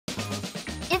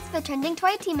It's the trending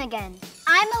toy team again.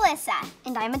 I'm Alyssa.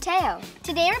 And I'm Mateo.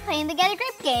 Today we're playing the Get a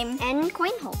Grip game. And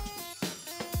Coinhole.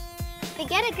 The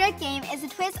Get a Grip game is a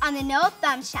twist on the No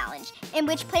Thumbs Challenge, in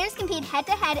which players compete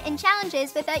head-to-head in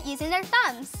challenges without using their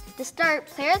thumbs. To start,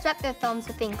 players wrap their thumbs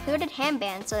with the included hand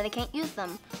bands so they can't use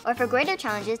them. Or for greater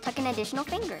challenges, tuck in additional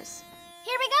fingers.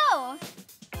 Here we go!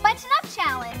 Button Up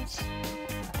Challenge.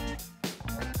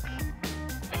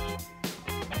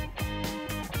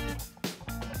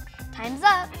 Time's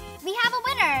up. We have a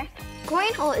winner.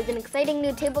 Coinhole is an exciting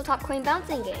new tabletop coin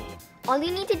bouncing game. All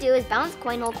you need to do is bounce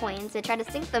Coinhole coins and try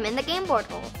to sink them in the game board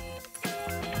hole.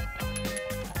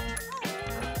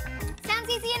 Sounds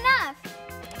easy enough.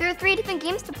 There are 3 different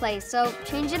games to play, so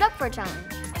change it up for a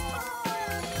challenge.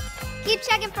 Keep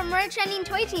checking for more trending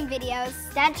toy team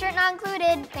videos. Dad shirt not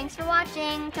included. Thanks for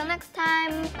watching. Till next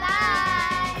time.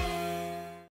 Bye.